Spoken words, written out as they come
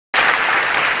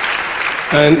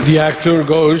And the actor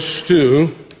goes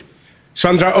to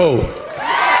Sandra Oh.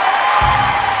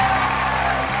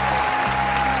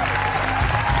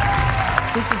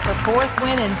 This is the 4th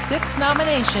win and 6th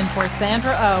nomination for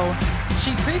Sandra Oh.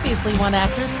 She previously won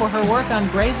actors for her work on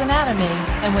Grey's Anatomy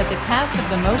and with the cast of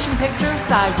the motion picture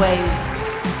Sideways.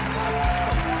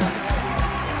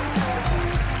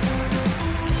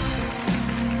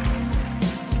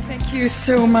 Thank you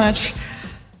so much.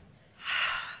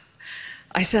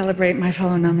 I celebrate my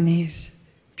fellow nominees.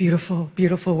 Beautiful,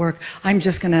 beautiful work. I'm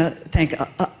just going to thank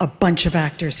a bunch of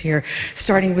actors here,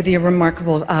 starting with the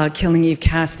remarkable Killing Eve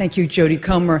cast. Thank you, Jodie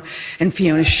Comer and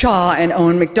Fiona Shaw and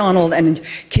Owen McDonald and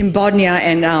Kim Bodnia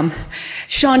and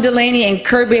Sean Delaney and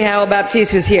Kirby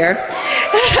Howell-Baptiste, who's here.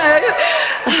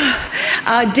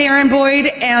 Darren Boyd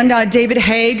and David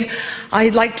Haig.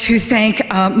 I'd like to thank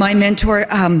my mentor,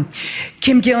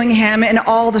 Kim Gillingham, and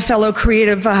all the fellow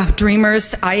creative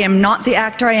dreamers. I am not the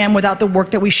actor I am without the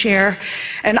work that we share.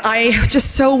 And I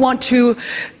just so want to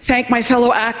thank my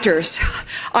fellow actors.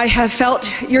 I have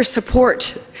felt your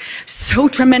support so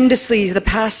tremendously the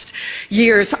past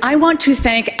years. I want to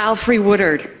thank Alfre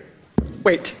Woodard.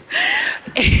 Wait.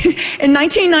 In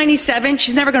 1997,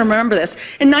 she's never going to remember this.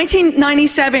 In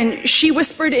 1997, she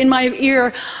whispered in my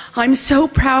ear, "I'm so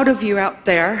proud of you out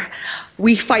there.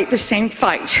 We fight the same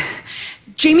fight."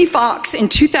 Jamie Foxx in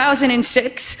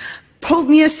 2006 pulled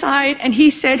me aside and he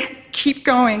said, "Keep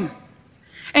going."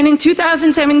 And in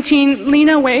 2017,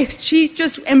 Lena Waithe, she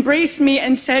just embraced me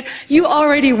and said, "You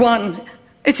already won.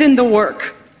 It's in the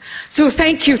work." So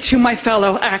thank you to my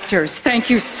fellow actors. Thank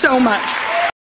you so much.